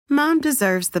Mom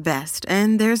deserves the best,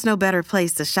 and there's no better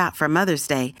place to shop for Mother's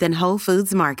Day than Whole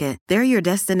Foods Market. They're your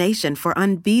destination for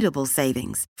unbeatable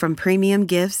savings, from premium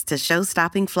gifts to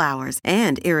show-stopping flowers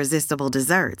and irresistible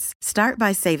desserts. Start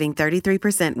by saving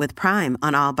 33% with Prime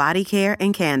on all body care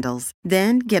and candles.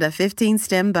 Then get a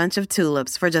 15-stem bunch of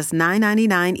tulips for just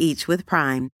 $9.99 each with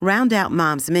Prime. Round out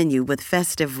Mom's menu with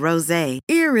festive rosé,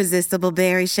 irresistible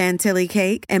berry chantilly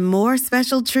cake, and more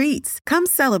special treats. Come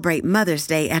celebrate Mother's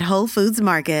Day at Whole Foods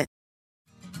Market.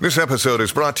 This episode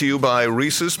is brought to you by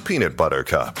Reese's Peanut Butter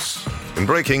Cups. In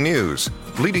breaking news,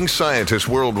 leading scientists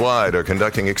worldwide are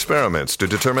conducting experiments to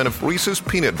determine if Reese's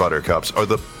Peanut Butter Cups are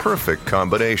the perfect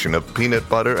combination of peanut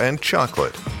butter and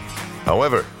chocolate.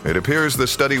 However, it appears the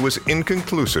study was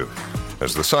inconclusive,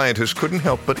 as the scientists couldn't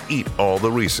help but eat all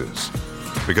the Reese's.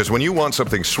 Because when you want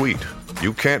something sweet,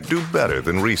 you can't do better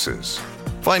than Reese's.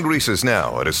 Find Reese's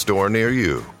now at a store near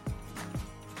you.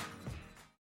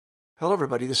 Hello,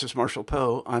 everybody. This is Marshall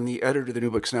Poe. I'm the editor of the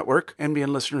New Books Network. NBN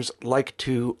listeners like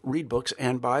to read books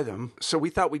and buy them. So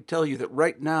we thought we'd tell you that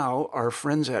right now, our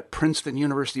friends at Princeton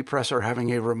University Press are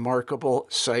having a remarkable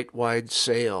site-wide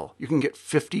sale. You can get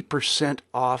 50%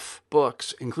 off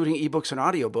books, including ebooks and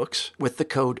audiobooks, with the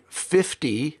code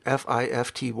 50,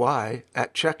 F-I-F-T-Y,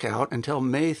 at checkout until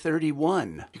May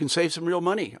 31. You can save some real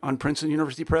money on Princeton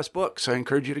University Press books. I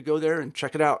encourage you to go there and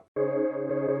check it out.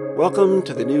 Welcome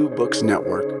to the New Books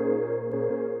Network.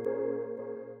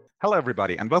 Hello,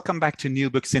 everybody, and welcome back to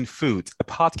New Books in Food, a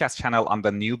podcast channel on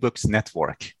the New Books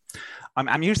Network. I'm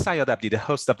Amir Sayed Abdi, the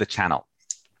host of the channel.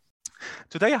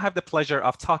 Today, I have the pleasure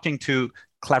of talking to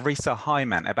Clarissa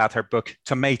Hyman about her book,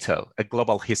 Tomato, A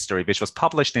Global History, which was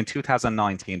published in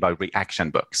 2019 by Reaktion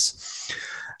Books.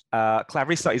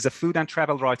 Clarissa is a food and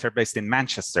travel writer based in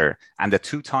Manchester and a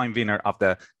two-time winner of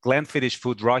the Glenfiddich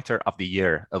Food Writer of the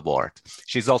Year Award.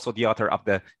 She's also the author of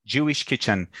The Jewish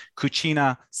Kitchen,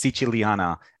 Cucina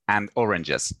Siciliana, and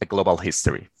Oranges, A Global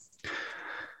History.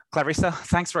 Clarissa,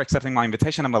 thanks for accepting my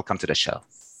invitation and welcome to the show.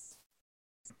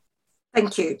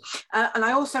 Thank you. And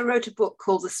I also wrote a book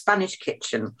called The Spanish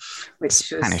Kitchen, which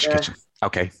Spanish was... Kitchen.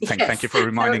 Okay, yes. Thank you for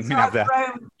reminding me of that.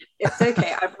 It's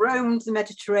okay. I've roamed the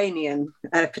Mediterranean,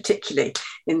 particularly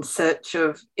in search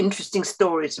of interesting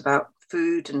stories about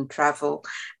food and travel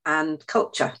and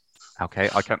culture. Okay,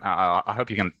 I hope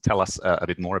you can tell us a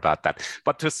bit more about that.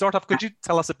 But to start off, could you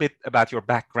tell us a bit about your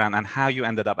background and how you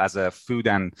ended up as a food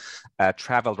and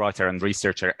travel writer and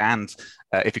researcher? And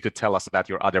if you could tell us about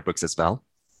your other books as well.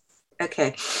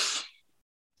 Okay.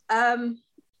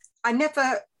 I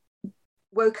never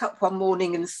woke up one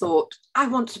morning and thought, I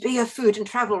want to be a food and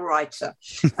travel writer.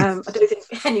 I don't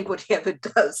think anybody ever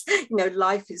does. You know,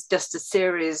 life is just a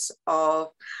series of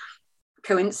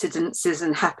coincidences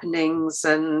and happenings,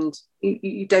 and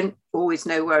you don't always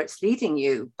know where it's leading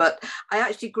you. But I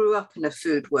actually grew up in a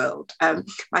food world.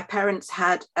 My parents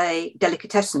had a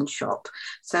delicatessen shop,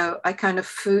 so I kind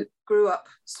of grew up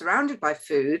surrounded by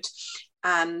food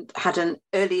and had an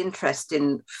early interest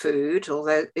in food,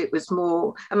 although it was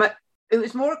more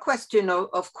a question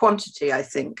of quantity, I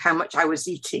think, how much I was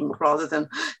eating rather than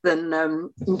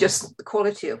just the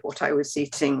quality of what I was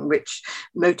eating, which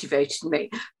motivated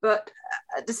me. But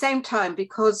at the same time,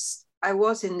 because I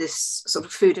was in this sort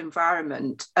of food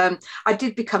environment, I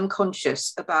did become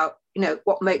conscious about, you know,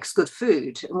 what makes good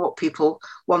food and what people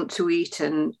want to eat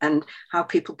and how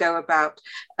people go about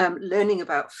learning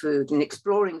about food and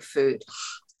exploring food.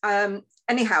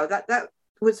 Anyhow, that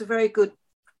was a very good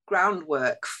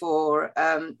groundwork for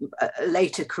a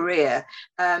later career.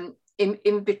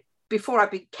 Before I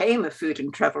became a food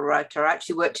and travel writer, I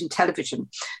actually worked in television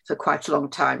for quite a long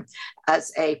time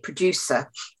as a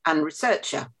producer and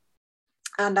researcher.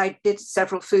 And I did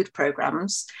several food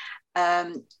programs,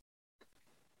 in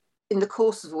the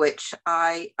course of which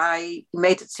I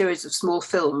made a series of small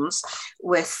films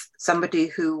with somebody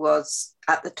who was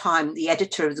at the time the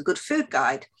editor of the Good Food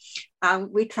Guide.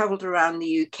 We travelled around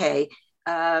the UK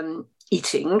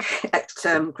eating at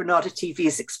Granada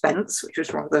TV's expense, which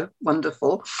was rather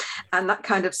wonderful. And that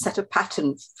kind of set a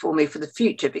pattern for me for the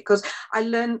future, because I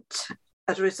learnt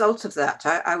as a result of that,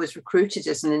 I was recruited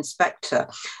as an inspector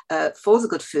for the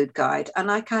Good Food Guide. And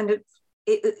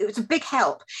it was a big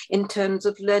help in terms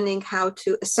of learning how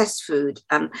to assess food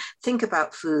and think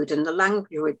about food and the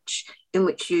language in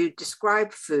which you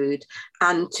describe food,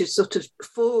 and to sort of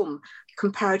form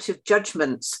comparative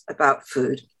judgments about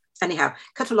food. Anyhow,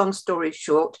 cut a long story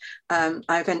short, I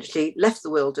eventually left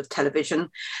the world of television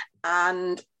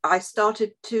and I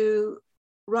started to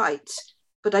write,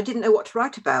 but I didn't know what to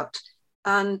write about.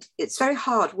 And it's very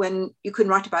hard when you can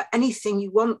write about anything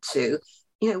you want to.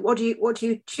 You know, what do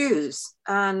you choose?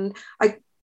 And I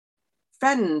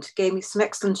friend gave me some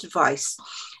excellent advice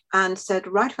and said,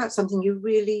 write about something you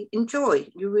really enjoy,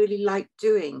 you really like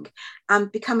doing, and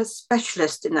become a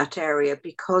specialist in that area,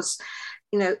 because,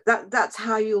 you know, that's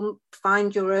how you'll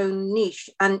find your own niche.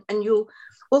 And you'll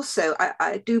also,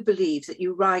 I do believe that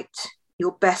you write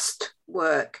your best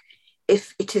work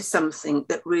if it is something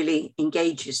that really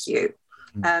engages you.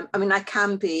 I mean, I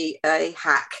can be a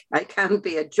hack. I can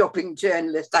be a jobbing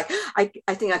journalist. I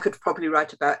think I could probably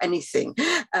write about anything.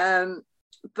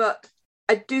 But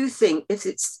I do think if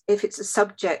it's a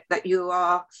subject that you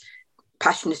are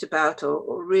passionate about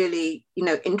or really, you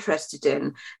know, interested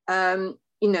in,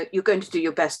 you know, you're going to do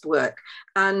your best work.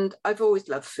 And I've always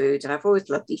loved food, and I've always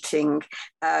loved eating.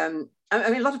 I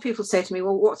mean, a lot of people say to me,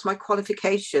 well, what's my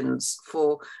qualifications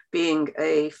for being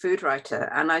a food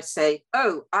writer? And I say,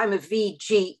 oh, I'm a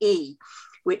VGE,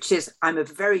 which is I'm a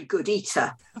very good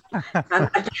eater. And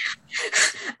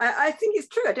I think it's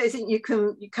true. I don't think you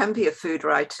can be a food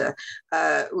writer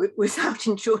without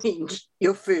enjoying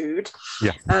your food.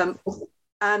 Yeah.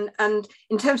 And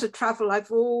in terms of travel,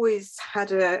 I've always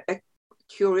had a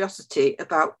curiosity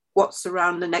about what's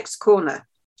around the next corner.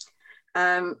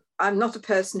 I'm not a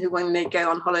person who, when they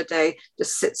go on holiday,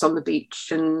 just sits on the beach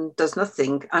and does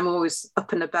nothing. I'm always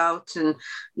up and about and,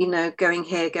 you know, going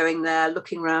here, going there,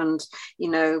 looking around,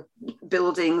 you know,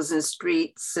 buildings and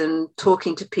streets and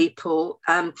talking to people.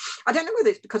 I don't know whether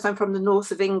it's because I'm from the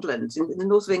north of England. In the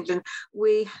north of England,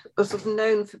 we are sort of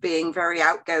known for being very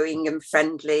outgoing and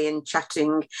friendly and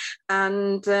chatting.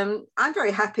 And I'm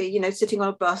very happy, you know, sitting on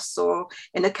a bus or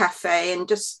in a cafe and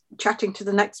just chatting to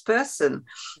the next person.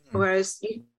 Whereas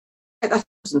that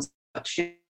wasn't much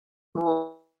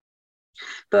more.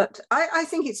 But I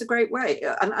think it's a great way.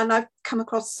 And I've come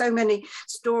across so many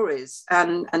stories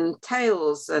and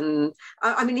tales. And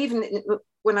I mean, even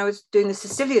when I was doing the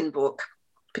Sicilian book,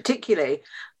 particularly,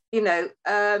 you know,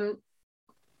 I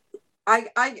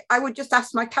would just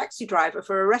ask my taxi driver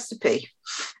for a recipe.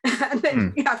 And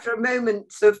then after a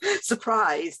moment of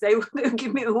surprise, they would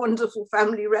give me a wonderful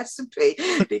family recipe,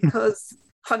 because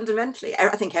fundamentally,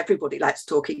 I think everybody likes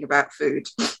talking about food.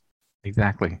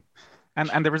 Exactly.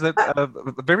 And there is a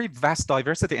very vast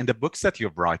diversity in the books that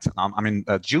you write. I mean,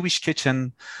 Jewish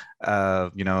kitchen,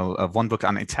 you know, one book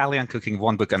on Italian cooking,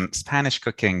 one book on Spanish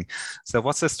cooking. So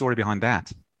what's the story behind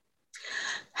that?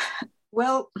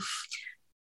 Well,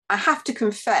 I have to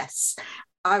confess,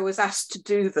 I was asked to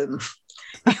do them.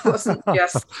 It wasn't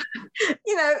just,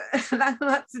 you know,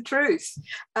 that's the truth.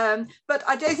 But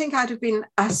I don't think I'd have been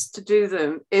asked to do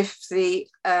them if the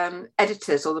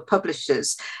editors or the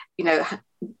publishers, you know,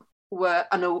 were,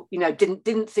 you know,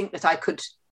 didn't think that I could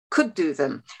do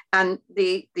them. And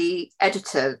the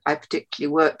editor I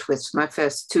particularly worked with for my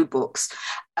first two books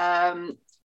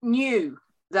knew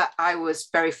that I was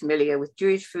very familiar with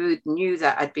Jewish food, knew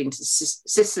that I'd been to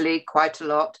Sicily quite a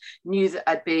lot, knew that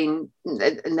I'd been,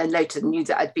 and then later knew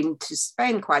that I'd been to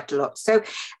Spain quite a lot. So,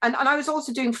 and I was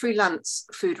also doing freelance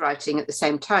food writing at the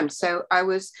same time. So I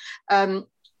was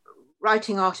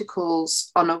writing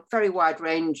articles on a very wide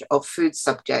range of food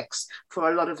subjects for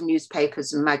a lot of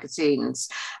newspapers and magazines.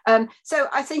 So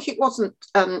I think it wasn't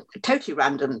totally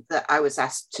random that I was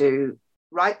asked to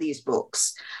write these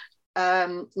books.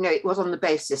 You know, it was on the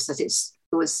basis that it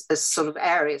was a sort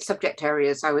of subject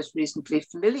areas I was reasonably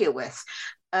familiar with.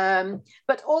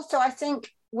 But also, I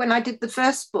think when I did the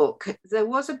first book, there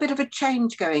was a bit of a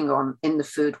change going on in the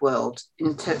food world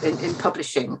in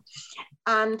publishing.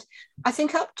 And I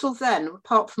think up till then,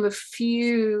 apart from a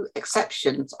few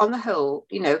exceptions, on the whole,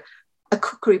 you know, a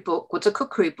cookery book was a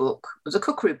cookery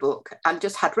book, and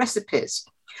just had recipes.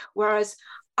 Whereas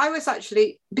I was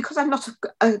actually, because I'm not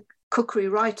a cookery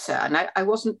writer, and I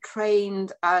wasn't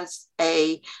trained as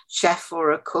a chef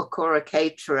or a cook or a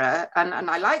caterer, and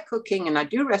I like cooking and I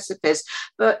do recipes,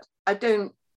 but I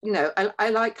don't, you know, I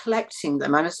like collecting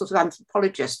them. I'm a sort of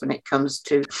anthropologist when it comes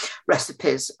to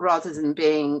recipes rather than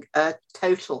being a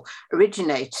total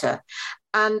originator.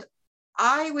 And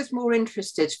I was more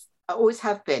interested, I always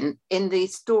have been, in the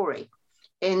story,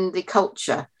 in the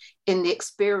culture, in the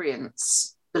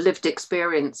experience, the lived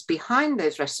experience behind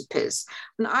those recipes.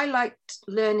 And I liked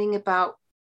learning about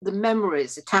the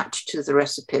memories attached to the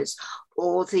recipes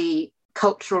or the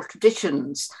cultural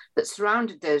traditions that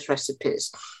surrounded those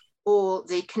recipes, or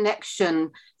the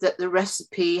connection that the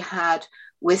recipe had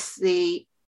with the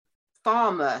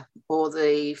farmer or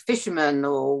the fisherman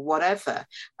or whatever.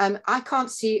 I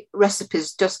can't see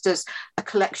recipes just as a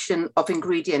collection of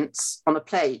ingredients on a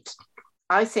plate.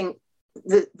 I think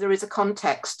there is a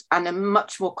context and a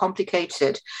much more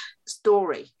complicated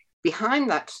story behind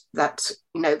that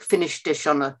you know, finished dish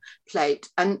on a plate,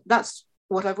 and that's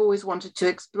what I've always wanted to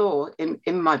explore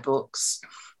in my books.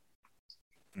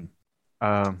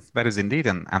 That is indeed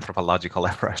an anthropological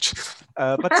approach.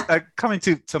 But coming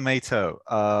to Tomato,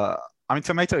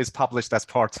 Tomato is published as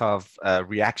part of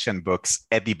Reaktion Books'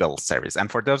 Edible series. And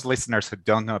for those listeners who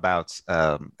don't know about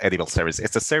Edible series,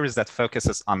 it's a series that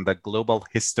focuses on the global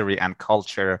history and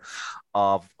culture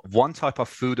of one type of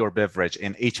food or beverage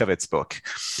in each of its book.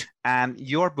 And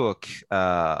your book,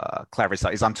 Clarissa,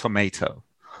 is on tomato.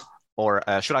 Or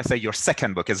should I say your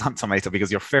second book is on tomato,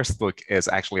 because your first book is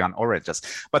actually on oranges.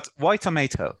 But why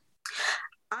tomato?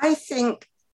 I think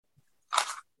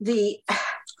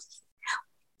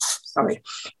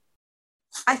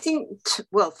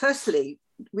well, firstly,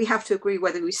 we have to agree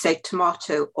whether we say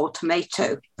tomato or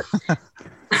tomato.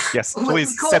 Yes,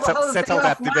 please settle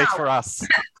that debate for us.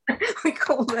 We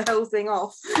call the whole thing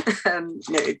off.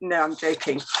 No, I'm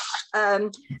joking.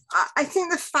 I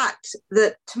think the fact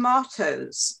that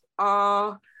tomatoes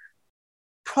are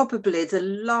probably the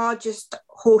largest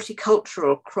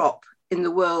horticultural crop in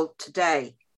the world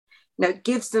today. It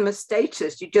gives them a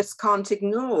status you just can't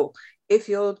ignore if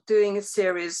you're doing a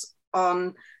series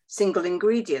on single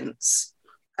ingredients.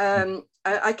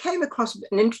 I came across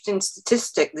an interesting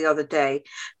statistic the other day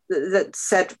that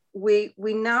said we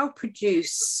now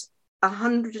produce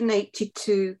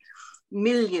 182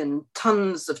 million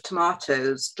tons of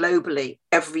tomatoes globally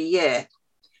every year.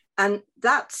 And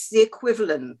that's the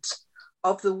equivalent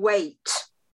of the weight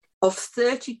of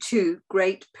 32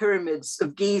 Great Pyramids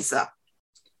of Giza.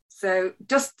 So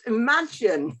just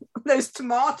imagine those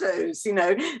tomatoes,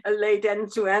 are laid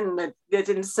end to end, they'd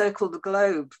encircle the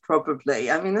globe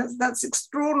probably. I mean, that's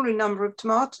extraordinary number of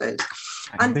tomatoes.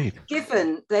 Indeed. And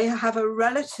given they have a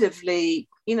relatively,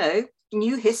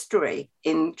 new history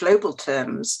in global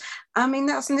terms, I mean,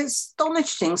 that's an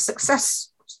astonishing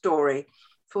success story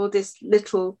for this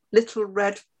little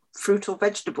red fruit or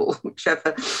vegetable,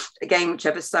 whichever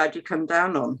side you come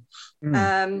down on.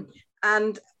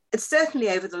 And it's certainly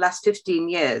over the last 15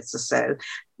 years or so,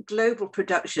 global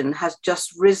production has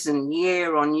just risen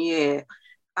year on year.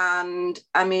 And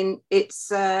I mean,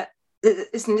 it's an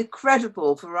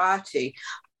incredible variety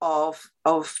of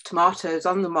tomatoes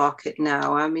on the market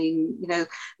now. I mean,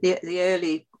 the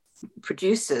early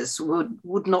producers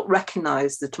would not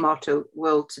recognize the tomato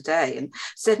world today, and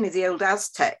certainly the old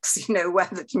Aztecs, where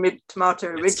the tomato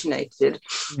originated,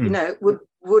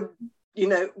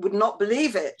 would not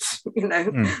believe it.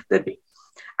 They'd be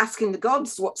asking the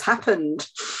gods what's happened.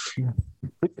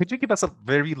 Could you give us a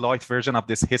very light version of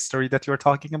this history that you're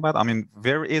talking about? I mean,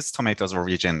 where is tomatoes'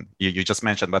 origin? You just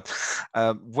mentioned, but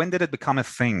when did it become a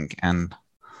thing? And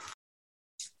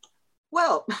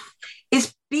well,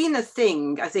 it's been a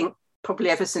thing, I think, probably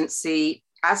ever since the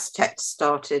Aztecs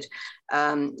started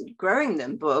growing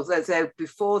them. But although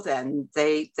before then,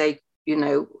 they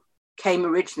came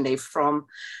originally from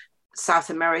South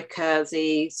America,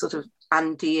 the sort of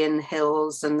Andean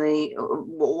hills and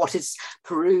what is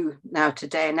Peru now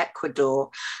today, and Ecuador.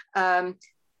 And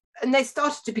they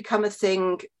started to become a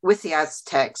thing with the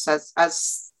Aztecs as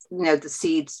the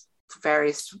seeds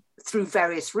through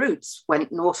various routes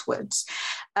went northwards.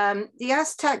 The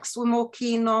Aztecs were more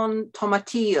keen on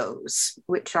tomatillos,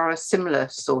 which are a similar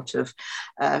sort of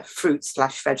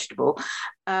fruit/vegetable.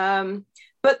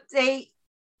 But I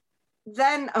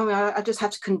just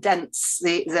have to condense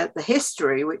the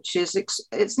history, which is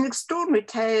it's an extraordinary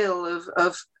tale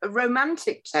of a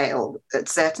romantic tale,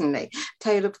 certainly,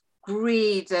 tale of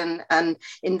greed and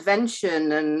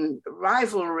invention and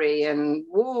rivalry and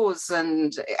wars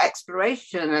and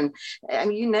exploration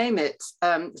and you name it.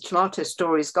 The tomato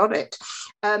story's got it.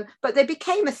 But they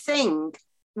became a thing,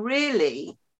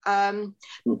 really. I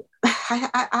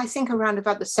think around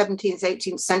about the 17th,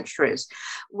 18th centuries,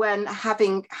 when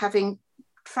having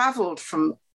traveled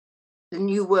from the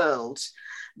New World,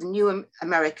 the New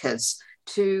Americas,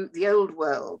 to the Old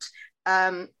World,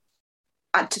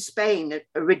 and to Spain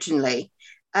originally,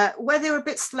 where they were a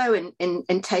bit slow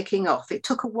in taking off. It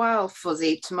took a while for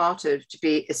the tomato to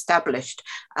be established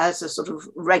as a sort of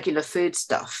regular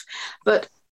foodstuff. But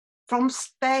from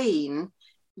Spain,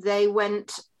 they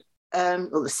went,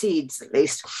 or the seeds at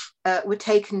least, were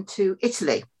taken to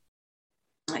Italy.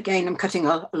 Again, I'm cutting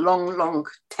a long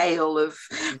tale of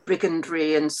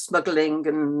brigandry and smuggling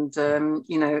and,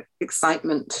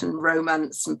 excitement and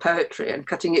romance and poetry, and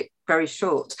cutting it very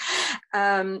short.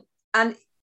 And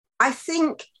I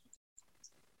think,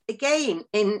 again,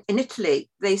 in Italy,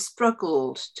 they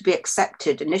struggled to be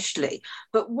accepted initially.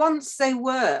 But once they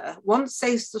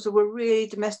sort of were really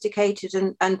domesticated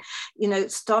and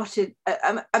started,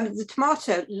 the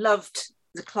tomato loved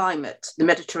the climate, the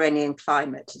Mediterranean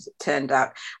climate, as it turned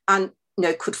out. And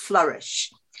could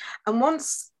flourish. And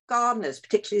once gardeners,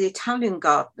 particularly the Italian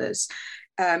gardeners,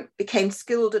 became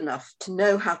skilled enough to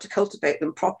know how to cultivate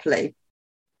them properly,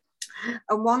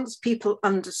 and once people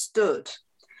understood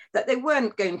that they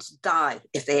weren't going to die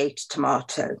if they ate a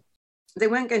tomato, they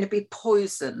weren't going to be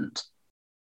poisoned,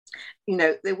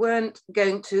 they weren't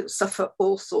going to suffer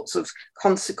all sorts of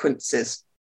consequences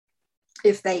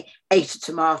if they ate a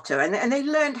tomato, and they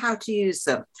learned how to use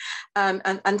them.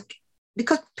 And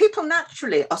because people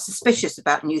naturally are suspicious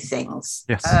about new things.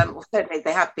 Yes. Or certainly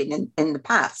they have been in the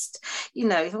past.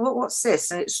 What's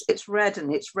this? And it's red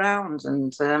and it's round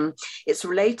and it's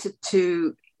related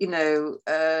to,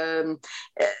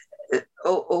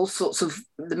 all sorts of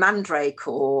the mandrake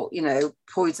or,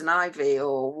 poison ivy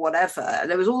or whatever.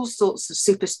 There was all sorts of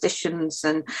superstitions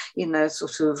and,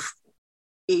 sort of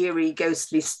eerie,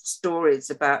 ghostly stories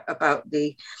about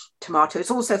the tomato.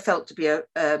 It's also felt to be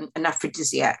an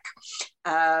aphrodisiac.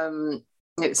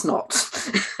 It's not.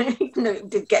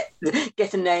 To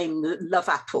get a name, love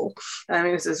apple.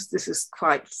 This is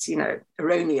quite,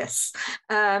 erroneous.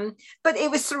 But it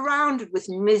was surrounded with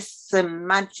myth and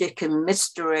magic and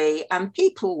mystery, and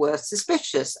people were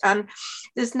suspicious. And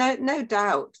there's no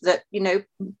doubt that,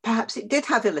 perhaps it did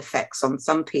have ill effects on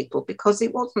some people because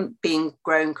it wasn't being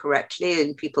grown correctly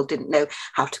and people didn't know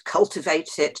how to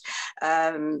cultivate it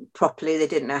properly. They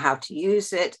didn't know how to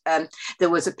use it. There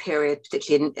was a period,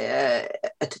 particularly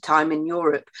at a time in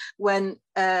Europe, when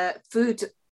food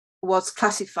was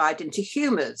classified into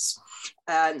humours,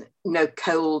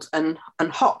 cold and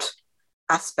hot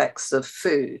aspects of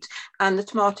food. And the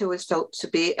tomato was felt to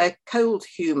be a cold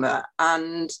humour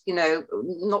and,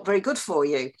 not very good for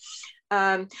you.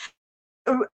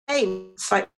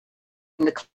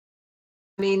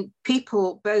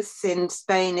 People both in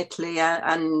Spain, Italy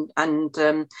and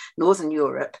Northern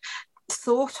Europe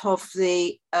thought of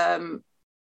the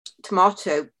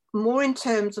tomato more in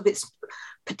terms of its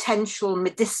potential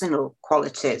medicinal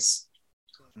qualities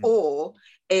or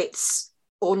its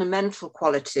ornamental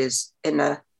qualities in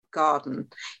a garden.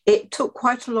 It took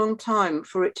quite a long time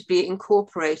for it to be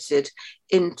incorporated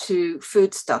into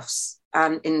foodstuffs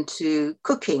and into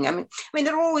cooking. I mean,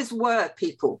 there always were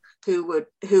people who would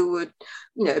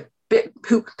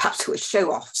who perhaps were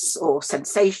show-offs or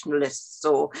sensationalists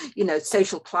or,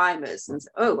 social climbers and,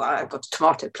 I've got a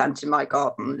tomato plant in my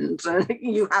garden and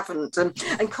you haven't. And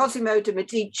Cosimo de'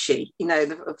 Medici,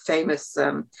 the famous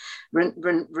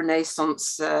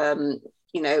Renaissance,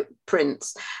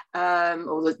 prince,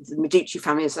 or the Medici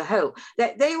family as a whole,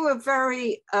 they were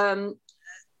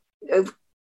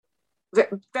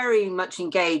very much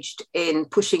engaged in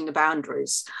pushing the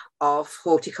boundaries of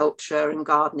horticulture and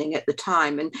gardening at the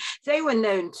time. And they were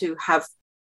known to have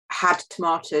had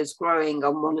tomatoes growing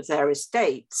on one of their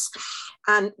estates.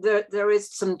 And there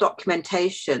is some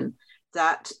documentation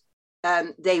that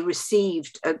they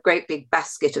received a great big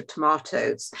basket of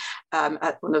tomatoes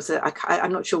at one of the,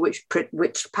 I'm not sure which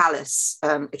palace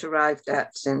it arrived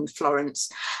at in Florence.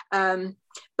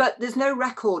 But there's no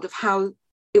record of how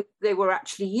they were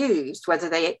actually used, whether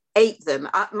they ate them.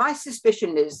 My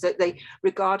suspicion is that they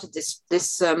regarded this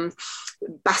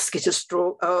basket of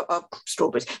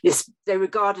strawberries. They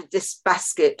regarded this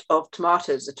basket of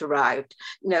tomatoes that arrived,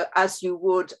 as you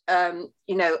would,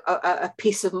 a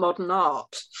piece of modern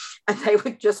art, and they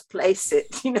would just place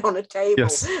it, on a table,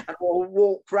 yes, and all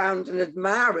walk round and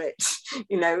admire it.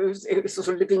 It was sort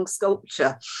of living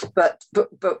sculpture, but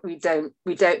we don't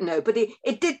know. But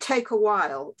it did take a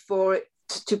while for it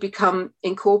to become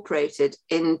incorporated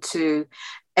into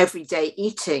everyday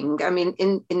eating. I mean,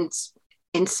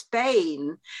 in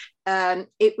Spain,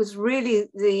 it was really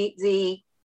the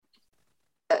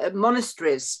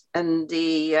monasteries and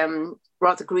the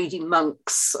rather greedy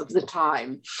monks of the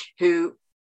time who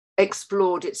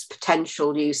explored its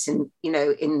potential use in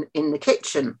the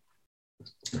kitchen.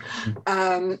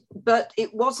 But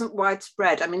it wasn't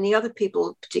widespread. I mean, the other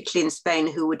people, particularly in Spain,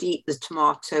 who would eat the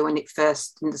tomato when it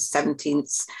first in the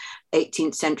 17th,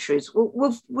 18th centuries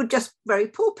were just very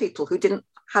poor people who didn't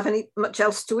have much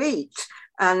else to eat.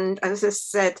 And as I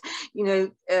said,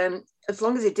 as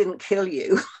long as it didn't kill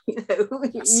you,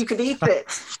 you could eat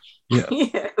it. Yeah.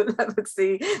 That was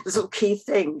the sort of key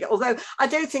thing. Although I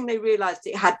don't think they realised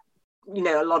it had,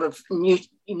 a lot of it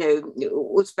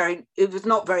was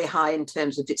not very high in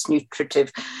terms of its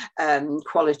nutritive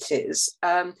qualities.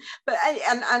 But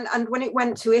when it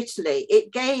went to Italy,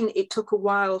 it took a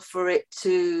while for it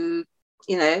to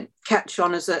catch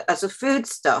on as a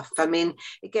foodstuff. I mean,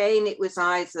 again, it was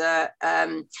either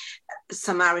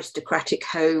some aristocratic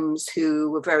homes who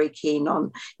were very keen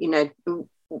on,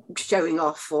 showing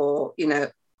off or,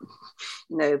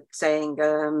 saying,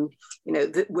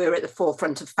 that we're at the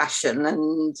forefront of fashion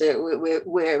and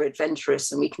we're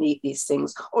adventurous and we can eat these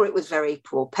things. Or it was very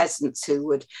poor peasants who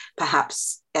would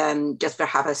perhaps just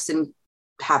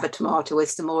have a tomato with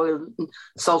some oil, and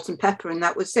salt and pepper, and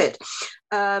that was it.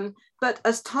 But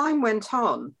as time went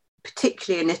on,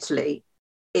 particularly in Italy,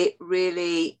 it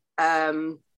really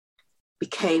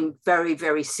became very,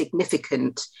 very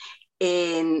significant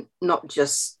in not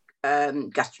just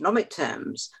gastronomic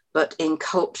terms, but in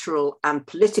cultural and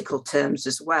political terms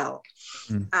as well.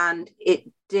 And it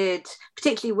did,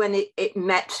 particularly when it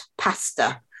met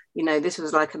pasta. This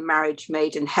was like a marriage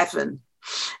made in heaven.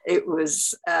 It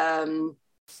was, and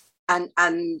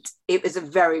it was a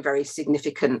very, very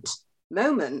significant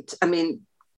moment. I mean,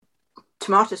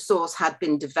 tomato sauce had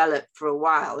been developed for a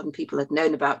while and people had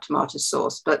known about tomato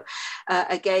sauce. But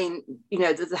again,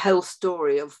 the whole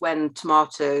story of when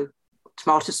tomato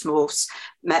sauce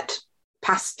met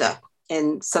pasta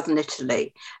in southern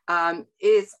Italy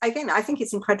is, again, I think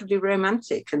it's incredibly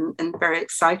romantic and very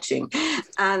exciting.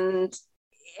 And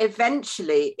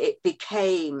eventually it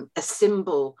became a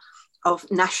symbol of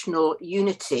national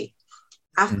unity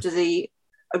after the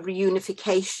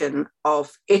reunification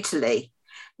of Italy.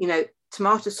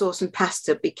 Tomato sauce and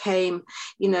pasta became,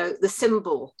 the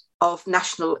symbol of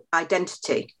national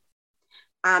identity.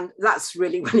 And that's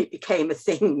really when it became a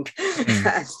thing,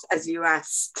 as you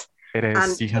asked. It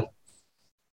is. And,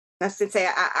 that's to say,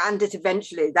 and it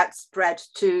eventually that spread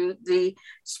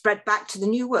back to the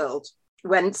New World,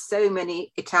 when so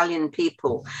many Italian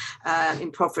people,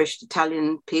 impoverished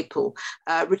Italian people,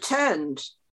 say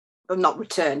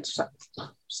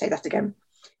that again,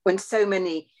 when so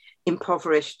many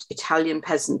impoverished Italian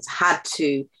peasants had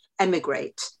to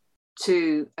emigrate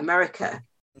to America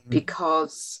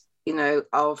because,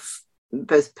 of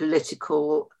both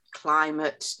political,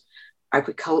 climate,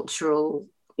 agricultural,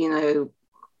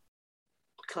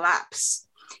 collapse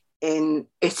in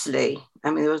Italy.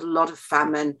 I mean, there was a lot of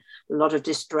famine, a lot of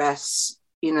distress,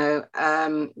 a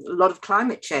lot of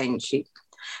climate change.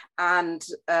 And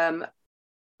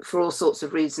for all sorts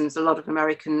of reasons, a lot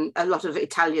of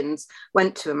Italians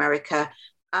went to America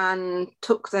and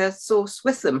took their sauce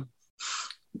with them.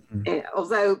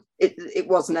 Although it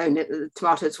was known that the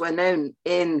tomatoes were known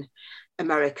in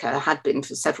America, had been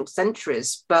for several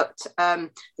centuries, but the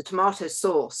tomato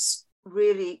sauce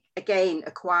really, again,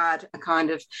 acquired a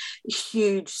kind of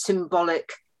huge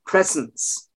symbolic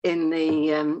presence in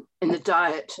the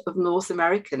diet of North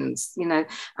Americans,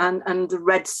 and the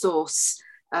red sauce,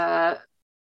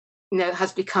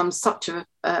 has become such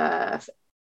a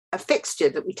fixture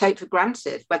that we take for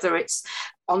granted, whether it's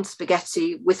on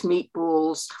spaghetti with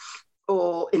meatballs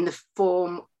or in the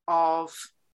form of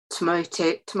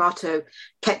tomato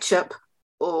ketchup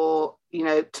or,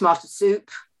 tomato soup.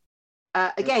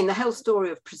 Again, the whole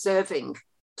story of preserving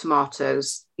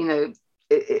tomatoes,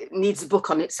 it needs a book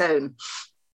on its own,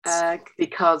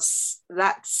 because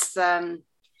that's,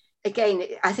 again,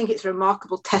 I think it's a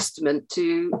remarkable testament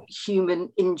to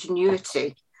human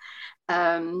ingenuity.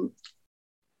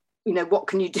 What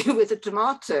can you do with a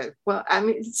tomato? Well, I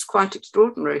mean, it's quite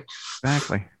extraordinary.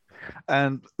 Exactly.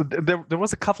 And there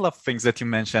was a couple of things that you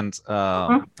mentioned,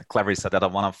 Clarissa, that I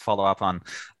want to follow up on.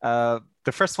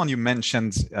 The first one you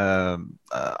mentioned,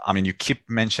 you keep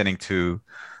mentioning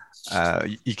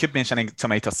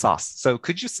tomato sauce. So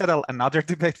could you settle another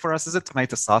debate for us? Is it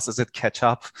tomato sauce? Is it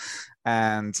ketchup?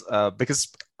 And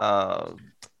because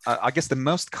I guess the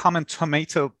most common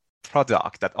tomato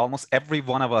product that almost every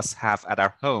one of us have at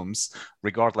our homes,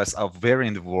 regardless of where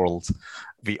in the world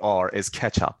we are, is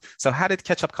ketchup. So how did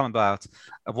ketchup come about?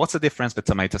 What's the difference with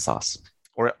tomato sauce?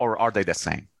 Or are they the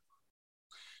same?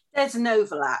 There's an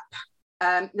overlap.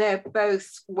 They're both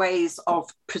ways of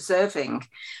preserving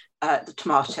the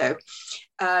tomato.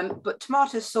 But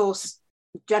tomato sauce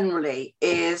generally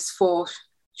is for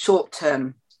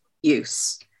short-term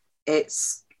use.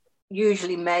 It's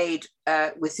usually made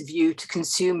with a view to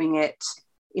consuming it,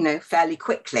 fairly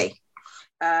quickly.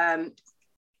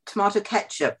 Tomato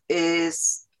ketchup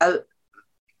is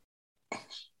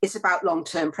about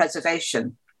long-term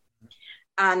preservation,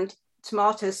 and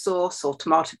tomato sauce or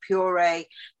tomato puree,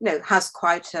 has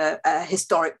quite a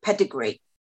historic pedigree.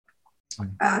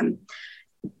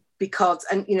 Because,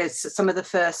 some of the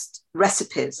first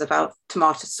recipes about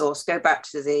tomato sauce go back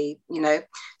to the,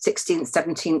 16th,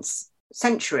 17th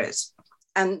centuries.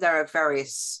 And there are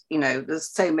various,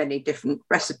 there's so many different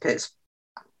recipes.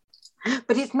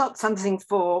 But it's not something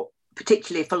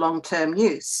particularly for long-term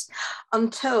use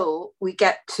until we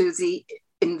get to the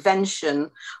invention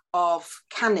of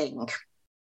canning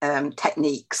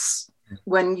techniques.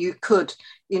 when you could,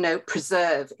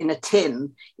 preserve in a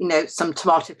tin, some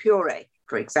tomato puree,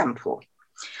 for example.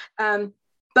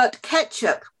 But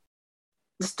ketchup,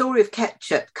 the story of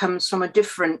ketchup comes from a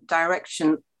different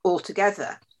direction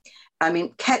altogether. I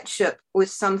mean, ketchup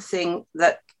was something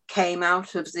that came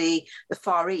out of the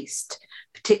Far East,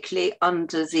 particularly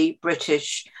under the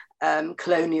British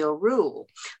colonial rule,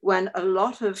 when a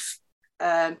lot of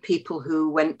people who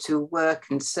went to work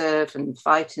and serve and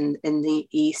fight in the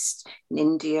East, in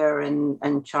India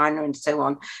and China and so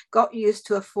on, got used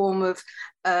to a form of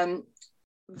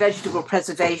vegetable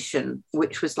preservation,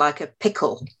 which was like a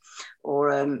pickle or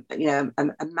a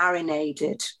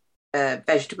marinated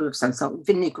vegetable of some sort,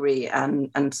 vinegary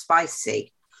and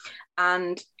spicy.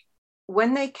 And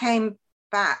when they came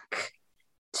back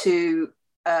to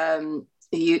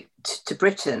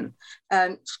Britain,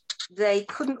 they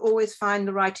couldn't always find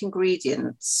the right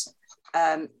ingredients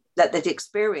that they'd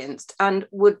experienced, and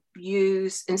would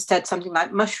use instead something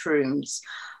like mushrooms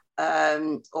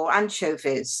or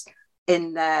anchovies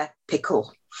in their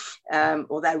pickle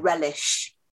or their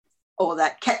relish or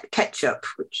their ketchup,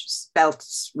 which is spelled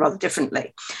rather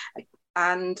differently.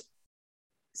 And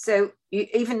so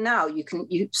even now you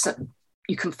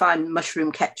can find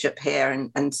mushroom ketchup here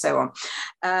and so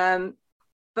on.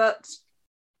 But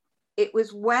it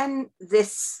was when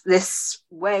this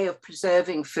way of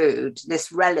preserving food,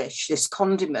 this relish, this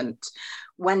condiment,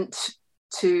 went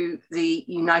to the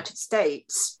United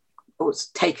States, or was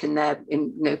taken there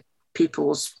in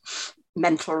people's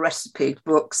mental recipe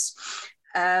books,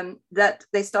 that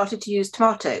they started to use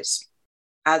tomatoes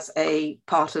as a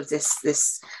part of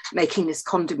this making this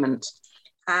condiment.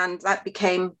 And that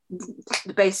became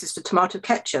the basis for tomato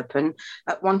ketchup. And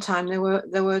at one time, there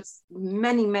were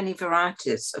many, many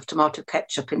varieties of tomato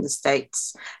ketchup in the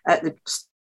States at the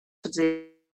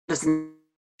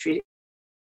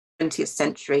 20th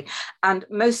century. And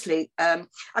mostly,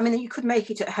 you could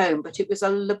make it at home, but it was a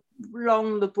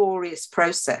long, laborious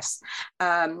process,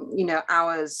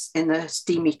 hours in a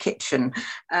steamy kitchen.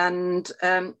 And,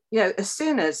 as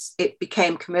soon as it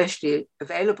became commercially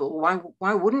available,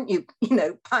 why wouldn't you,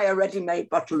 buy a ready-made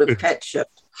bottle of ketchup?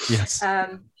 Yes.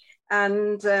 As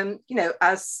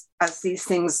these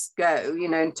things go,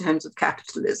 in terms of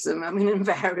capitalism,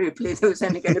 invariably there was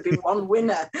only going to be one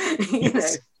winner,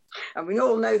 Yes. And we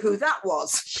all know who that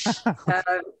was.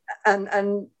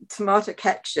 And tomato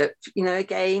ketchup,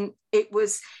 again, it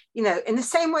was, in the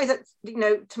same way that,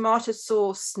 tomato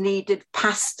sauce needed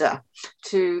pasta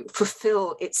to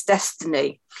fulfill its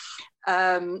destiny.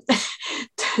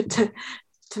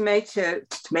 Tomato,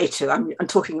 I'm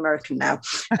talking American now.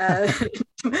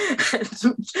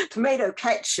 Tomato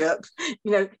ketchup,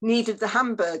 needed the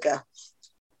hamburger,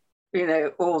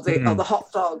 or the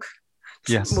hot dog.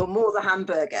 Yes. Well, more the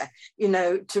hamburger,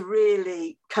 to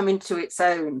really come into its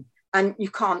own. And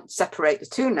you can't separate the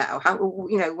two now. How,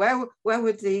 where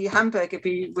would the hamburger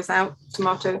be without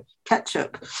tomato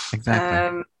ketchup?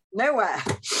 Exactly. Nowhere,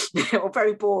 or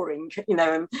very boring,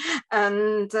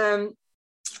 And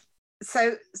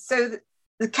so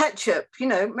the ketchup,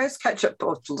 most ketchup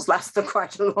bottles last for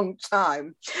quite a long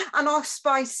time and are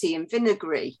spicy and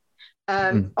vinegary,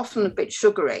 often a bit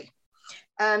sugary.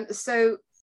 So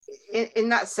in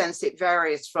that sense, it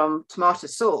varies from tomato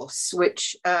sauce,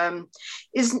 which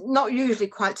is not usually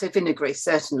quite so vinegary,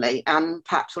 certainly, and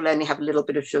perhaps will only have a little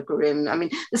bit of sugar in.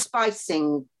 The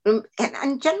spicing,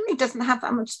 and generally doesn't have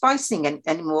that much spicing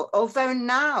anymore. Although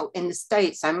now in the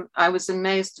States, I was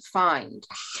amazed to find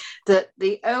that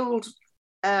the old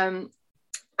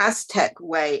Aztec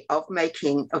way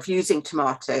of using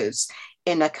tomatoes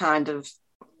in a kind of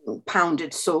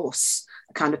pounded sauce,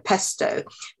 a kind of pesto,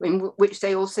 in which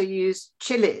they also use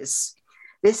chilies.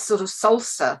 This sort of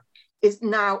salsa is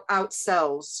now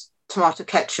outsells tomato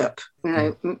ketchup.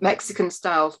 Mexican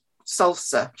style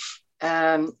salsa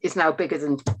is now bigger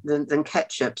than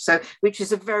ketchup. So, which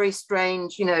is a very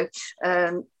strange,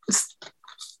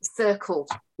 circle,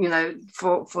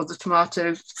 for the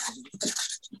tomato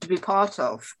to be part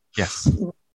of. Yes.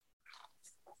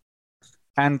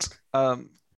 And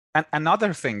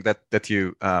another thing that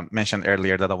you mentioned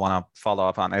earlier that I want to follow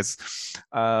up on is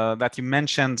that you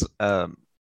mentioned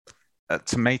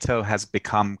tomato has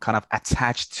become kind of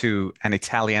attached to an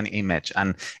Italian image,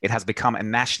 and it has become a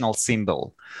national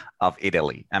symbol of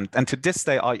Italy. And to this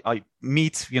day, I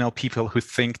meet people who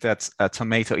think that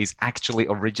tomato is actually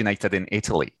originated in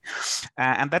Italy,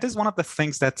 and that is one of the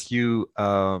things that you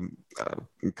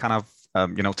kind of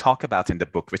talk about in the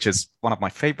book, which is one of my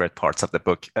favorite parts of the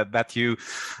book, that you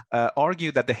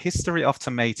argue that the history of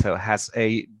tomato has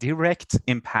a direct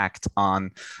impact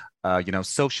on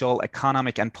social,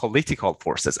 economic, and political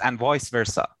forces, and vice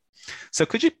versa. So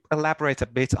could you elaborate a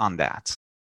bit on that?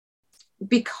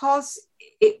 Because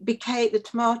it became the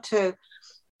tomato,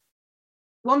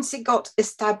 once it got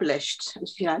established,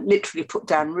 literally put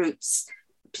down roots,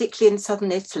 particularly in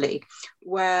southern Italy,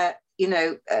 where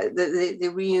the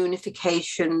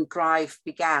reunification drive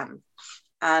began,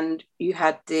 and you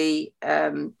had the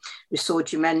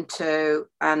Risorgimento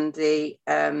and the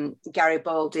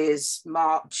Garibaldi's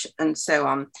march and so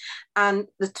on, and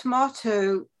the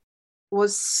tomato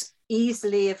was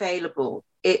easily available.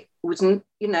 It wasn't,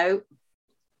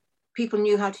 people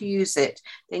knew how to use it.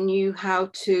 They knew how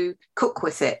to cook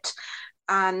with it.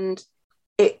 And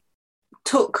it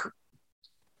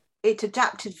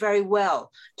adapted very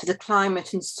well to the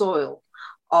climate and soil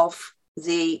of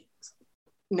the,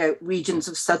 regions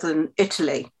of southern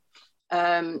Italy.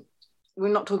 We're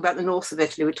not talking about the north of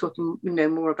Italy. We're talking,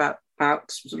 more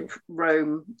about sort of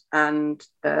Rome and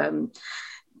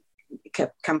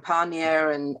Campania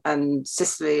and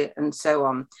Sicily and so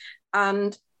on.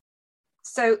 And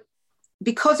so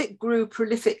because it grew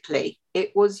prolifically,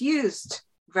 it was used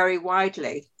very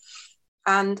widely.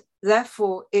 And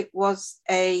therefore it was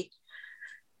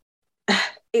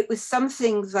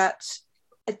something that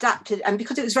adapted, and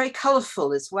because it was very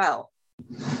colourful as well,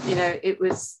 it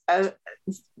was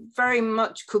very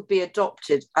much could be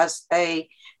adopted as a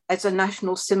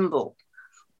national symbol.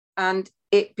 And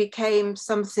it became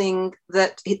something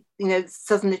that,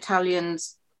 Southern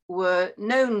Italians were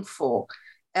known for.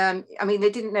 They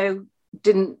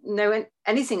didn't know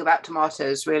anything about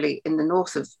tomatoes really in the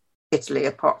north of Italy,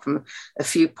 apart from a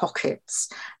few pockets.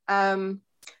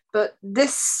 But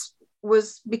this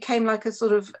became like a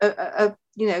sort of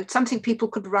something people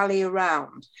could rally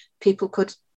around. People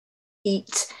could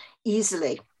eat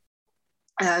easily.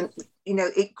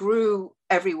 It grew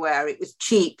everywhere. It was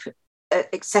cheap,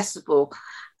 accessible.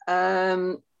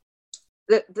 There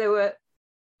were,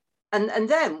 and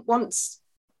then once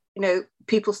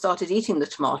people started eating the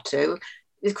tomato,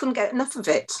 they couldn't get enough of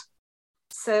it.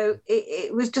 So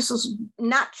it was just sort of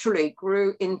naturally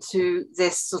grew into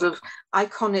this sort of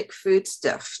iconic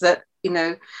foodstuff that,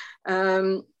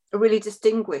 really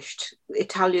distinguished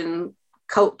Italian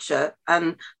culture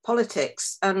and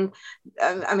politics. And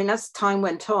as time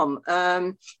went on,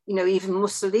 even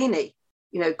Mussolini,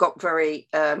 got very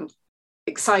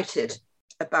excited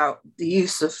about the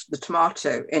use of the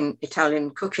tomato in Italian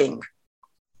cooking.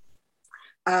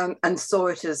 And saw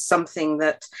it as something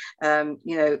that,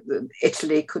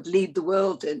 Italy could lead the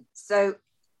world in. So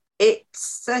it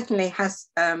certainly has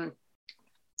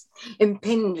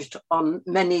impinged on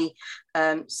many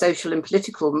social and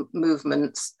political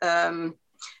movements,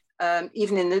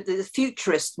 even in the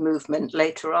futurist movement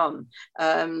later on,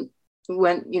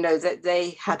 when, that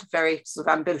they had very sort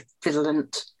of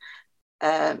ambivalent,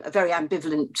 a very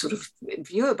ambivalent sort of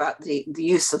view about the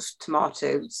use of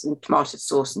tomatoes and tomato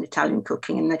sauce in Italian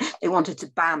cooking, and they wanted to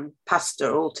ban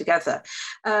pasta altogether.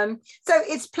 So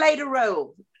it's played a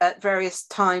role at various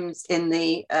times in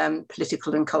the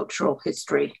political and cultural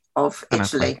history of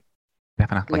Italy.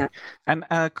 Definitely. Yeah. And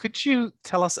could you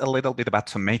tell us a little bit about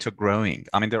tomato growing?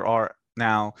 There are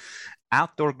now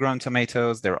outdoor grown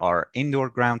tomatoes, there are indoor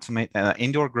grown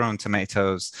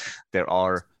tomatoes, there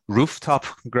are rooftop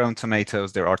grown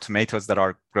tomatoes, there are tomatoes that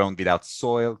are grown without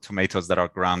soil, tomatoes that are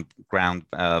ground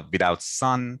without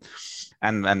sun,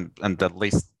 and the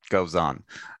list goes on.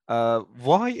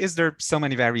 Why is there so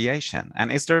many variation?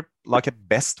 And is there like a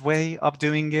best way of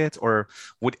doing it? Or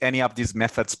would any of these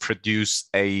methods produce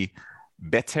a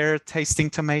better tasting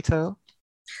tomato?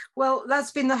 Well,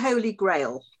 that's been the holy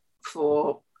grail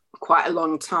for quite a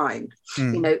long time,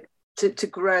 to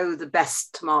grow the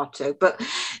best tomato. But,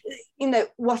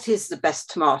 what is the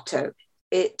best tomato?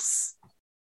 It's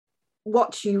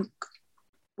what you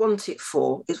want it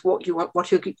for, is what you want,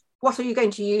 what are you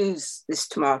going to use this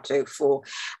tomato for?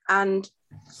 And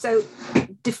so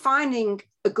defining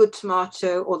a good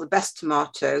tomato or the best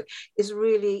tomato is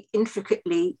really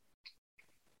intricately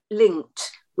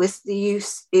linked with the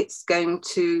use it's going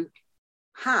to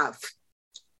have.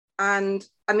 And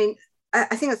I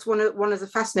think that's one of the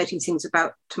fascinating things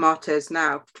about tomatoes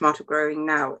now, tomato growing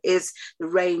now, is the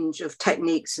range of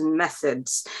techniques and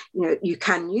methods you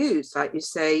can use. Like you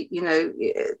say,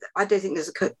 I don't think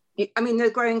there's they're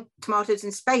growing tomatoes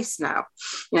in space now.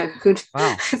 Wow.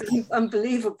 It's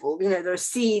unbelievable. There are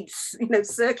seeds,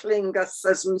 circling us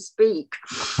as we speak.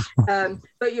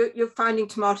 But you're finding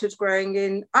tomatoes growing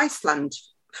in Iceland,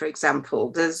 for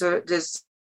example. There's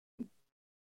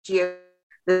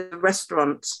the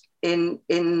restaurant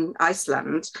in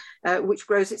Iceland, which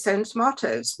grows its own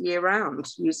tomatoes year round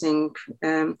using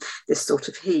this sort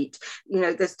of heat.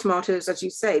 There's tomatoes, as you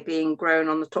say, being grown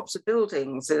on the tops of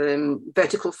buildings,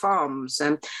 vertical farms.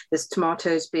 There's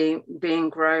tomatoes being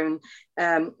grown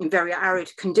in very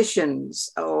arid conditions,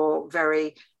 or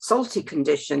very salty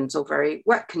conditions, or very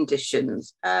wet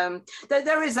conditions.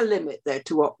 There is a limit, though,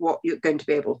 to what you're going to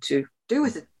be able to do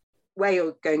with it, where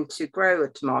you're going to grow a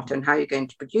tomato and how you're going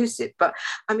to produce it. But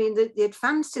I mean, the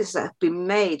advances that have been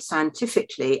made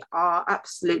scientifically are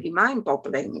absolutely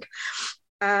mind-boggling.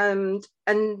 And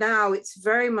now it's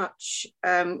very much,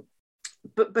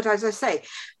 but as I say,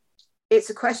 it's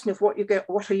a question of what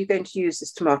are you going to use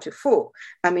this tomato for?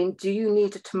 I mean, do you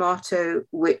need a tomato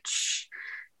which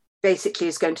basically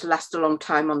is going to last a long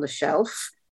time on the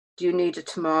shelf? Do you need a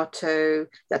tomato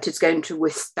that is going to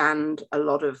withstand a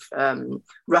lot of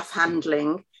rough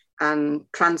handling and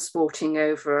transporting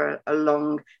over a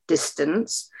long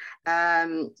distance?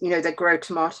 They grow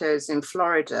tomatoes in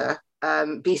Florida,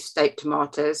 beefsteak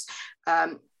tomatoes,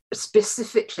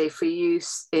 specifically for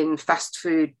use in fast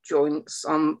food joints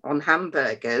on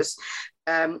hamburgers,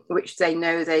 which they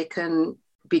know they can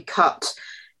be cut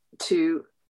to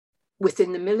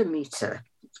within the millimetre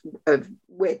of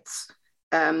width.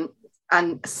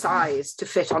 And size to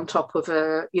fit on top of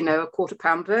a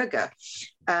quarter-pound burger.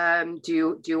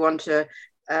 Do you want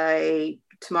a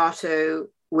tomato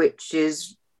which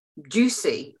is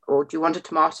juicy, or do you want a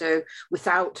tomato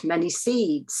without many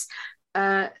seeds?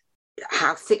 How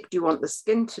thick do you want the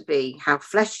skin to be? How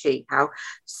fleshy? How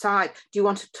side? Do you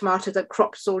want a tomato that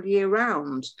crops all year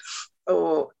round?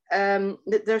 Or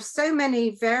there's so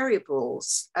many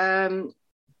variables.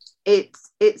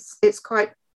 It's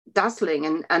quite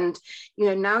dazzling, and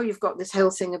now you've got this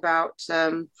whole thing about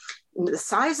the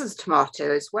size of the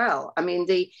tomato as well. I mean,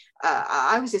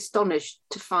 I was astonished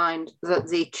to find that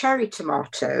the cherry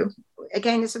tomato,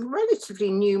 again, is a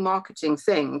relatively new marketing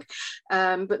thing,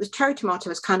 but the cherry tomato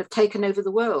has kind of taken over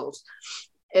the world.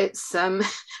 It's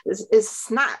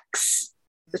snacks.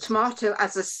 The tomato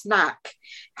as a snack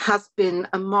has been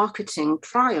a marketing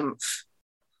triumph.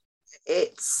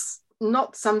 It's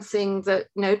not something that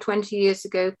 20 years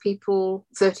ago,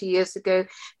 30 years ago,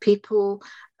 people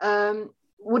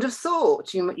would have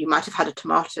thought. You might have had a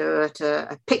tomato at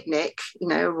a picnic,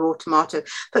 a raw tomato,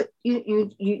 but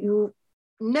you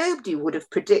nobody would have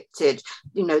predicted,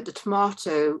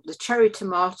 the cherry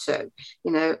tomato,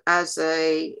 as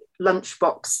a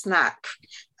lunchbox snack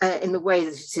in the way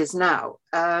that it is now,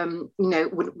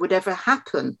 would ever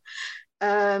happen.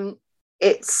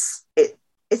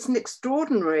 It's an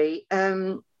extraordinary,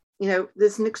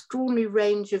 there's an extraordinary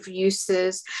range of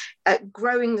uses.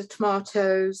 Growing the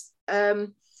tomatoes,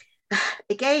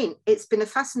 again, it's been a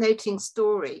fascinating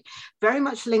story, very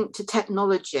much linked to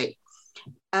technology.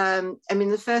 In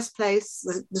the first place,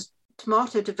 the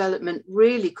tomato development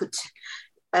really could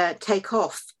take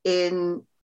off in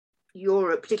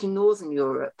Europe, particularly Northern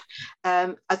Europe,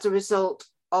 as a result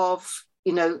of,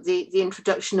 the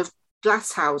introduction of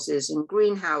glass houses and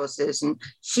greenhouses and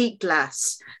sheet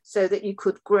glass, so that you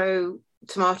could grow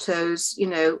tomatoes,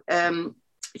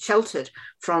 sheltered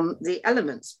from the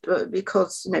elements,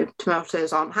 because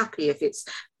tomatoes aren't happy if it's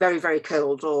very, very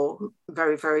cold or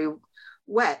very, very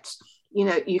wet.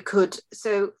 You could,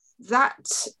 so that,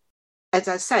 as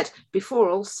I said before,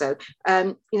 also,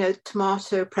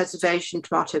 tomato preservation,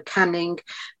 tomato canning,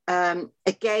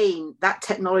 again, that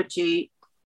technology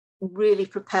really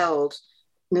propelled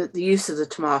the use of the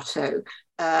tomato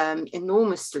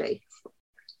enormously.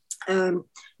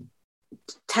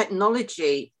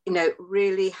 Technology,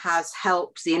 really has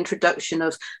helped the introduction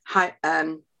of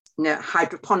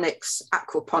hydroponics,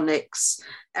 aquaponics,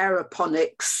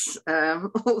 aeroponics,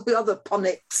 all the other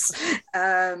ponics,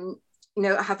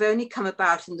 have only come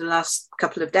about in the last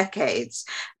couple of decades,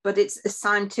 but it's a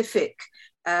scientific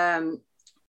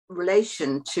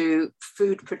relation to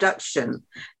food production.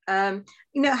 It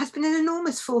has been an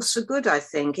enormous force for good, I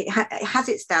think. It has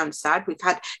its downside. We've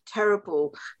had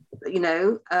terrible,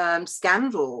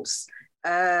 scandals,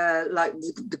 like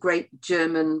the great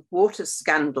German water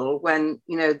scandal, when,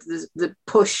 the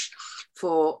push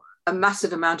for a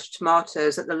massive amount of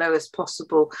tomatoes at the lowest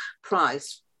possible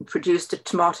price produced a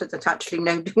tomato that actually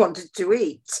nobody wanted to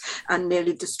eat and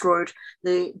nearly destroyed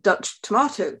the Dutch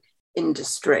tomato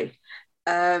industry.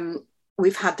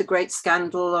 We've had the great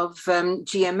scandal of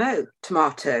GMO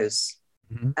tomatoes,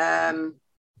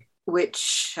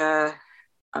 which, this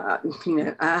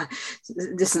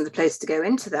isn't the place to go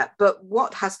into that. But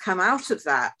what has come out of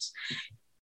that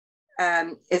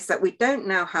is that we don't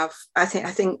now have, I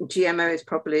think GMO is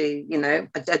probably, a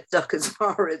dead duck as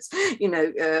far as,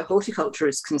 horticulture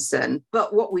is concerned.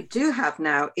 But what we do have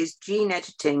now is gene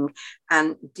editing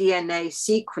and DNA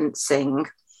sequencing,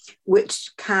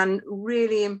 which can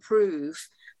really improve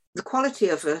the quality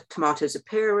of a tomato's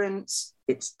appearance,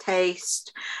 its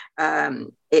taste,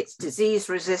 its disease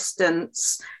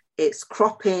resistance, its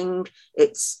cropping,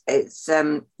 its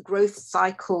growth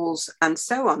cycles, and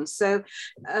so on. So,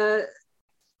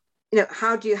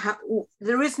 how do you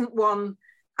there isn't one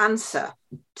answer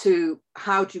to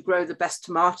how do you grow the best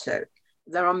tomato.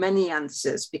 There are many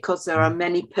answers because there are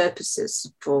many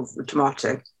purposes for the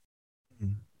tomato.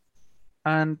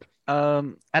 And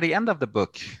at the end of the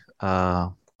book,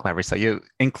 Clarissa, you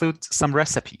include some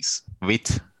recipes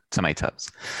with tomatoes.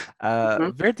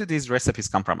 Where did these recipes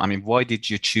come from? I mean, why did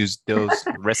you choose those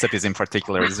recipes in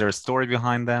particular? Is there a story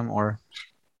behind them, or?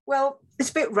 Well,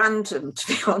 it's a bit random, to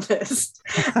be honest.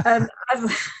 There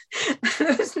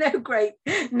was no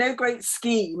great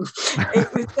scheme.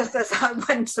 It was just as I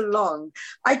went along.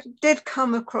 I did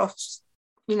come across,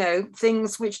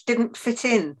 things which didn't fit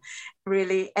in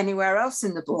really anywhere else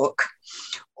in the book,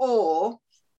 or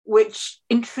which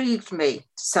intrigued me to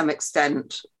some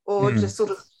extent, or just sort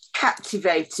of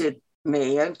captivated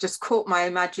me and just caught my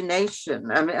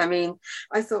imagination. I mean,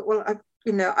 I thought, well,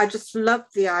 I just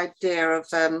loved the idea of,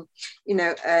 the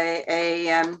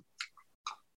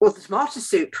tomato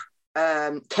soup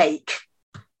cake.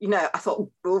 I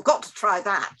thought, well, we've got to try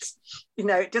that.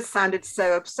 It just sounded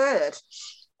so absurd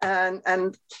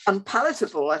and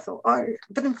unpalatable. I thought,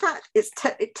 but in fact,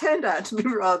 it turned out to be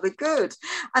rather good.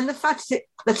 And the fact that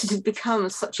it had become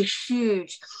such a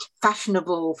huge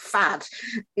fashionable fad,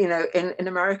 in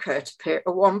America at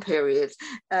one period,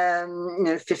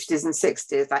 50s and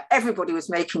 60s, like everybody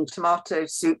was making tomato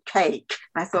soup cake.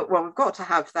 I thought, well, we've got to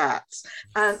have that.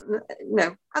 And,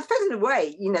 I suppose in a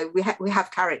way, we have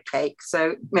carrot cake,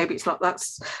 so maybe it's not that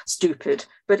stupid,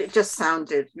 but it just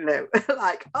sounded,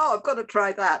 like, I've got to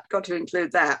try that, got to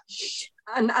include that.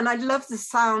 And I love the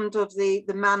sound of the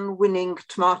man winning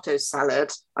tomato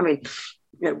salad. I mean,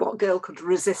 what girl could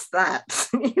resist that?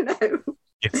 Yes.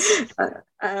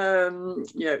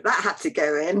 That had to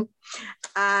go in.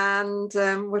 And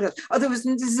what else?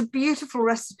 There's a beautiful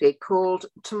recipe called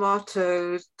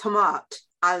tomate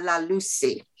à la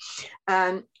Lucie,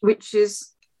 which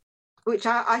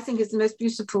I think is the most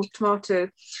beautiful tomato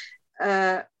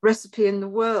recipe in the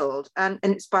world, and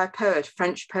it's by a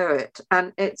French poet,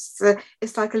 and it's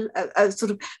like a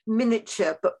sort of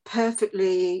miniature but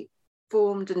perfectly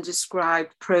formed and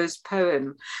described prose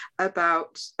poem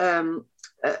about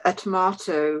a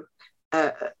tomato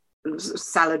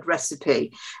salad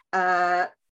recipe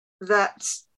that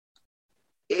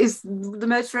is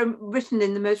written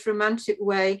in the most romantic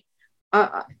way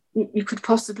you could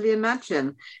possibly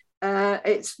imagine.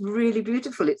 It's really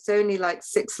beautiful. It's only like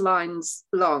 6 lines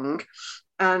long.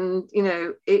 And,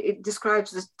 it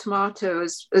describes the tomato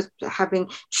as having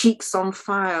cheeks on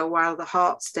fire while the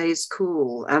heart stays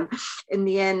cool. And in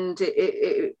the end,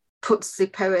 it puts the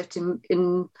poet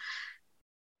in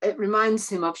it reminds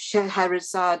him of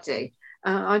Scheherazade.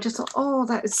 I just thought,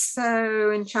 that is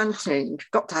so enchanting.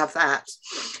 Got to have that.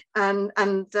 And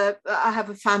I have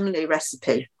a family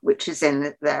recipe, which is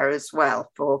in there as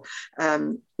well for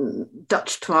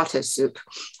Dutch tomato soup.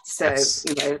 So, yes.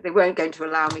 They weren't going to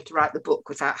allow me to write the book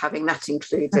without having that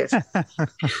included.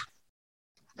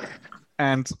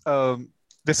 And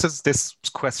this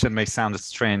question may sound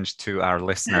strange to our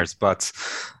listeners, but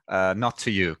not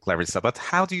to you, Clarissa. But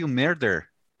how do you murder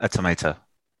a tomato?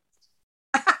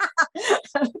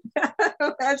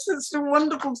 That's just a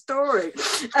wonderful story.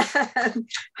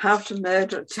 How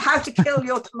to kill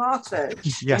your tomato.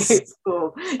 Yes.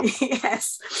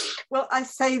 Yes. Well, I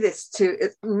say this to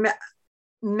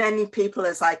many people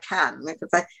as I can, because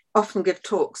I often give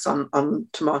talks on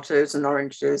tomatoes and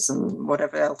oranges and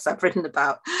whatever else I've written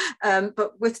about.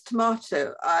 But with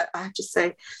tomato, I have to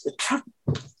say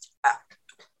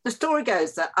the story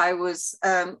goes that I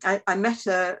met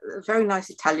a very nice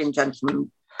Italian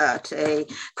gentleman at a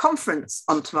conference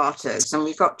on tomatoes, and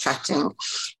we got chatting,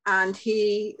 and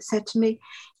he said to me,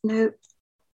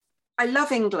 I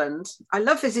love England. I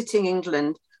love visiting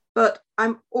England, but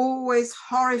I'm always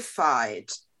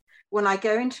horrified when I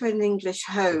go into an English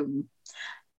home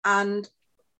and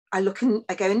I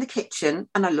go in the kitchen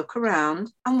and I look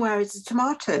around, and where is the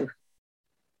tomato?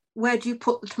 Where do you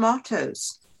put the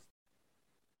tomatoes?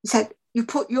 He said, you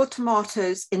put your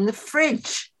tomatoes in the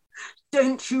fridge.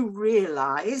 Don't you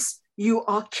realise you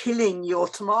are killing your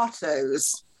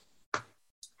tomatoes?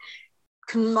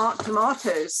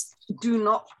 Tomatoes do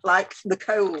not like the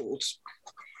cold.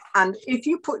 And if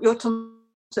you put your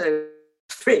tomato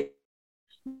fridge,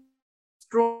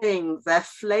 destroying their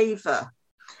flavor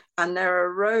and their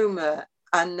aroma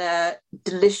and their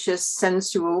delicious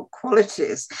sensual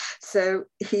qualities. So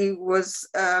he was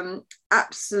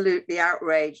absolutely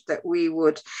outraged that we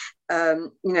would,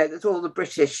 that all the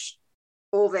British,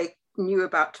 all they knew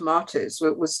about tomatoes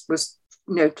was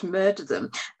to murder them.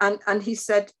 And he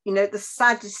said, the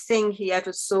saddest thing he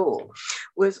ever saw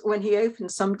was when he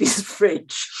opened somebody's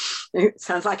fridge. It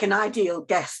sounds like an ideal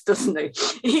guest, doesn't it?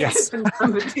 Yes,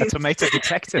 a tomato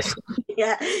detective.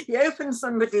 Yeah, he opened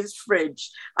somebody's fridge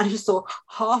and he saw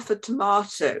half a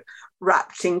tomato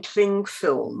wrapped in cling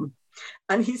film.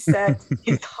 And he said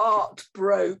his heart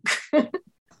broke.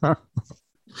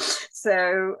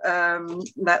 So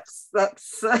that's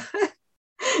a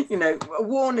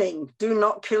warning, do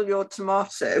not kill your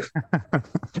tomato.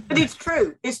 But it's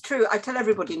true. I tell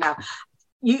everybody now,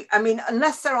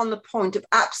 unless they're on the point of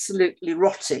absolutely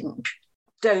rotting,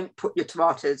 don't put your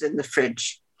tomatoes in the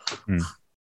fridge.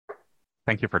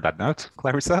 Thank you for that note,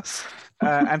 Clarissa.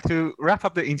 And to wrap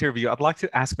up the interview, I'd like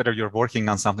to ask whether you're working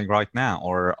on something right now,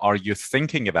 or are you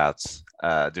thinking about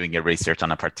doing a research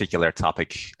on a particular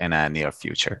topic in a near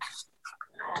future?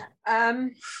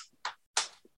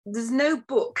 There's no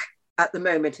book at the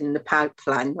moment in the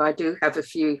pipeline. I do have a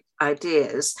few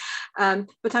ideas,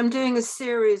 but I'm doing a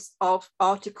series of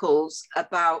articles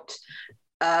about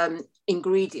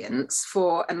ingredients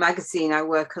for a magazine I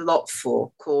work a lot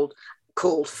for called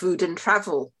Food and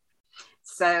Travel.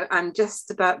 So I'm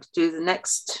just about to do the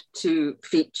next two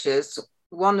features,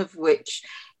 one of which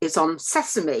is on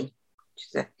sesame, which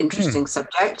is an interesting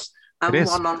subject, and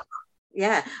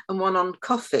one on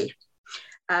coffee.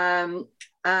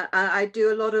 I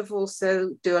do a lot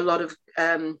of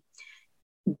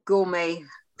gourmet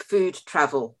food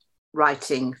travel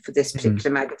writing for this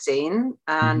particular magazine.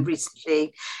 And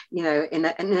recently, in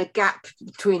a gap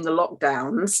between the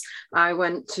lockdowns, I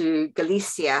went to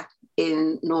Galicia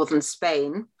in northern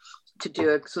Spain to do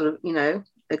a sort of,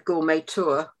 a gourmet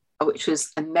tour, which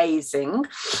was amazing.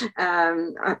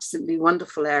 Absolutely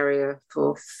wonderful area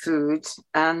for food.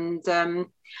 And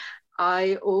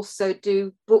I also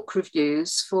do book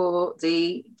reviews for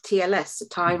the TLS, the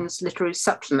Times Literary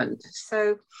Supplement.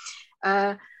 So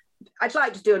I'd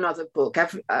like to do another book.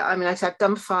 I've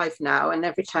done 5 now, and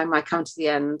every time I come to the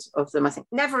end of them, I think,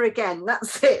 never again,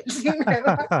 that's it.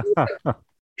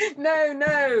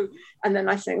 No. And then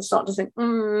I start to think,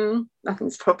 I think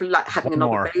it's probably like having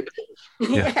another baby.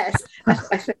 Yes.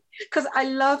 Because I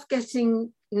love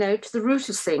getting, to the root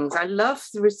of things. I love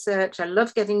the research. I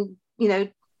love getting,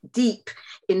 deep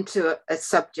into a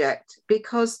subject,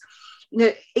 because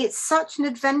it's such an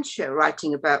adventure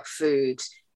writing about food.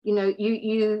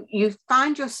 You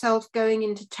find yourself going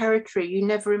into territory you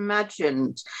never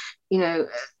imagined,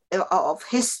 of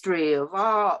history, of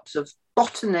art, of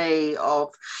botany,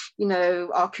 of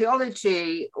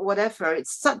archaeology, whatever.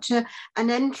 It's such an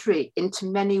entry into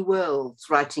many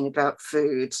worlds writing about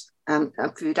food and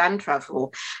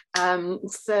travel.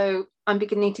 So I'm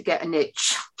beginning to get an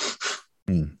itch.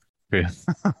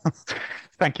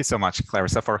 Thank you so much,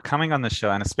 Clarissa, for coming on the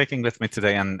show and speaking with me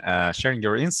today and sharing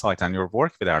your insight and your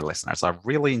work with our listeners. I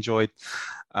really enjoyed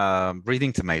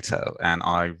reading Tomato, and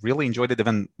I really enjoyed it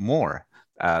even more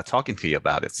talking to you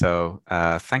about it. So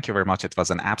thank you very much. It was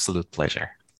an absolute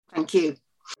pleasure. Thank you.